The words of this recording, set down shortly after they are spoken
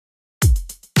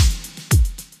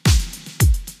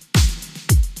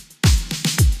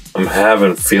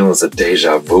having feelings of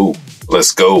deja vu.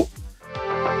 Let's go.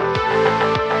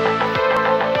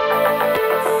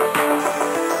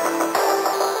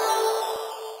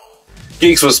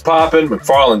 Geeks was poppin',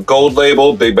 McFarlane Gold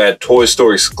Label, Big Bad Toy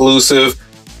Store exclusive,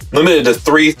 limited to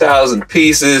 3,000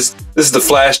 pieces. This is the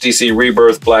Flash DC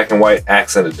Rebirth Black and White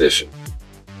Accent Edition.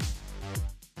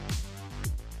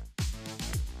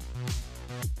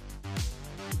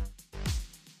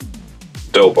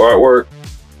 Dope artwork.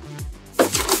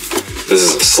 This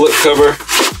is a slip cover.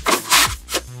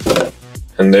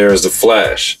 And there's the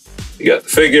Flash. You got the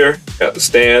figure, got the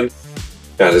stand,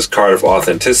 got his card of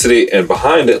authenticity, and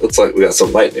behind it looks like we got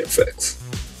some lightning effects.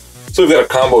 So we've got a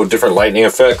combo of different lightning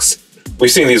effects. We've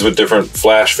seen these with different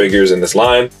Flash figures in this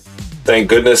line. Thank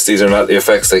goodness these are not the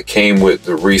effects that came with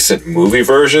the recent movie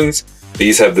versions.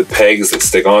 These have the pegs that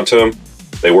stick onto them.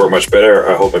 They work much better.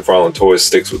 I hope McFarlane Toys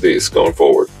sticks with these going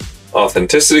forward.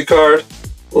 Authenticity card,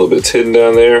 a little bit's hidden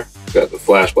down there. Got the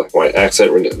Flash black and white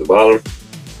accent written at the bottom.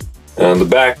 And on the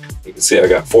back, you can see I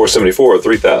got 474 or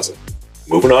 3,000.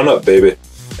 Moving on up, baby.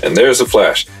 And there's the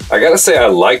Flash. I gotta say I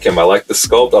like him. I like the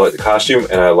sculpt, I like the costume,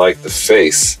 and I like the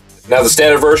face. Now the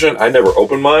standard version, I never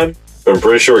opened mine, but I'm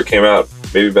pretty sure it came out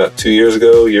maybe about 2 years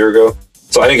ago, a year ago.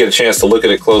 So I didn't get a chance to look at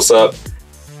it close up.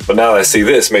 But now that I see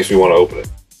this, it makes me want to open it.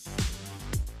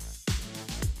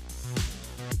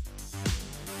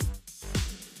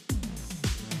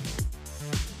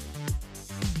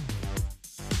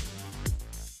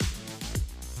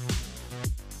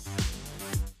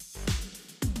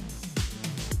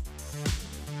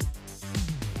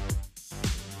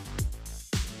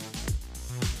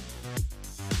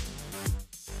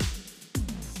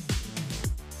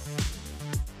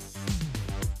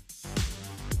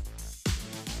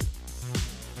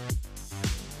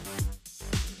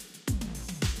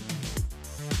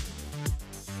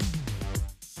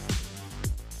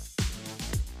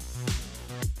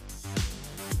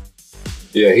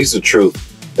 Yeah, he's the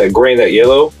truth. That gray and that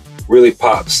yellow really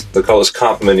pops. The colors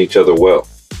complement each other well.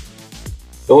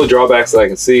 The only drawbacks that I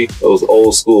can see, those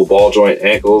old school ball joint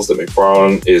ankles that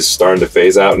McFarlane is starting to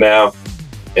phase out now.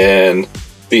 And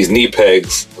these knee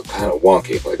pegs look kind of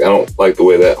wonky. Like, I don't like the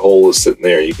way that hole is sitting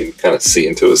there. You can kind of see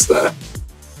into his thigh.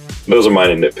 Those are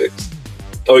minor nitpicks.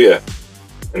 Oh yeah,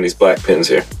 and these black pins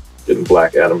here. Getting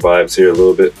Black Adam vibes here a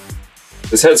little bit.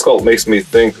 This head sculpt makes me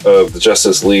think of the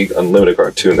Justice League Unlimited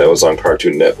cartoon that was on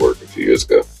Cartoon Network a few years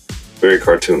ago. Very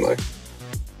cartoon-like.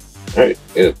 Alright,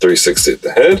 get a 360 at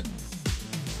the head.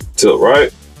 Tilt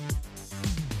right.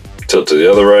 Tilt to the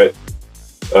other right.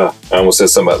 I almost said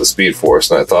something about the Speed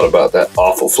Force, and I thought about that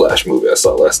awful Flash movie I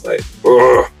saw last night.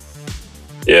 Ugh.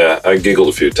 Yeah, I giggled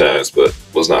a few times, but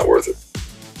was not worth it.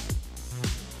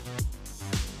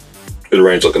 Good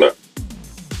range looking up.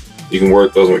 You can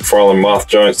work those McFarlane moth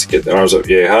joints to get the arms up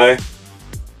yay high.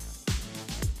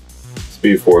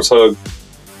 Speed Force hug.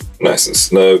 Nice and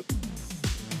snug.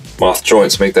 Moth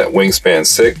joints make that wingspan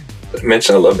sick. Did I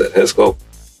mention I love that head sculpt?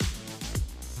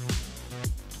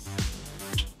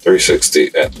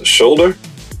 360 at the shoulder.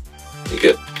 You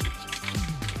get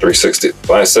 360 at the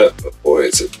bicep, but boy,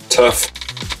 is it tough.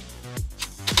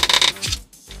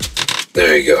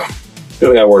 There you go. Good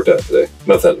thing I worked out today.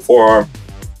 Nothing at the forearm.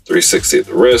 360 at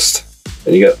the wrist.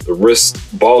 And you got the wrist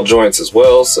ball joints as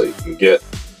well, so you can get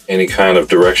any kind of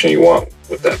direction you want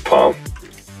with that palm.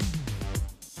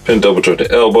 Pin double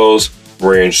jointed elbows,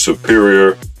 range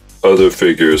superior, other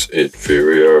figures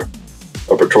inferior.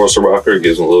 Upper torso rocker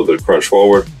gives them a little bit of crunch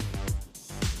forward.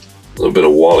 A little bit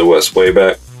of Wally West way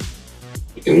back.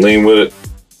 You can lean with it,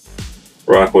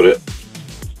 rock with it,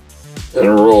 and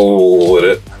roll with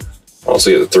it.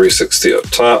 Also get a 360 up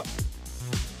top.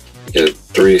 Get a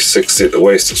 360 at the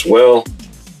waist as well.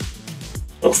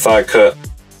 No thigh cut,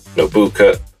 no boot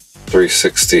cut.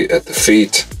 360 at the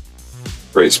feet.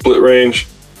 Great split range.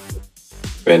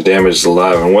 Band damage is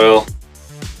alive and well.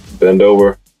 Bend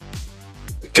over.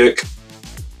 The kick.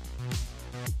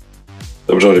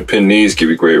 Double jointed pin knees give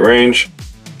you great range.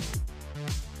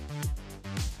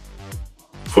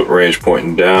 Foot range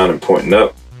pointing down and pointing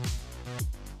up.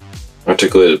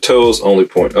 Articulated toes only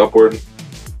point upward.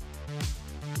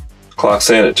 Clock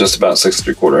stand at just about 6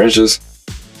 3/4 inches.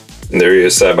 And there he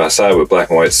is side by side with black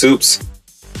and white soups.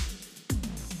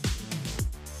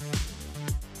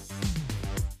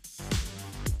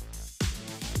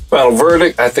 Final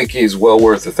verdict, I think he's well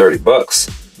worth the 30 bucks.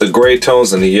 The gray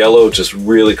tones and the yellow just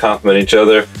really complement each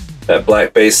other. That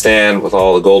black base stand with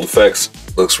all the gold effects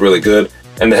looks really good.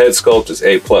 And the head sculpt is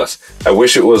A+. I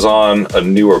wish it was on a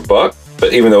newer buck,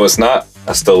 but even though it's not,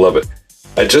 I still love it.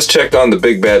 I just checked on the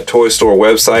Big Bad Toy Store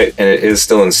website and it is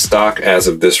still in stock as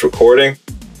of this recording.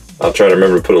 I'll try to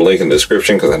remember to put a link in the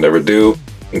description because I never do.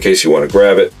 in case you want to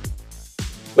grab it.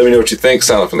 Let me know what you think.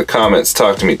 Sound off in the comments.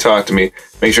 Talk to me.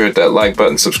 Make sure to hit that like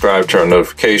button, subscribe, turn on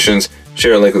notifications,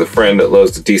 share a link with a friend that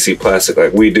loves the DC plastic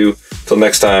like we do. Till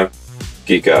next time,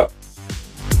 geek out.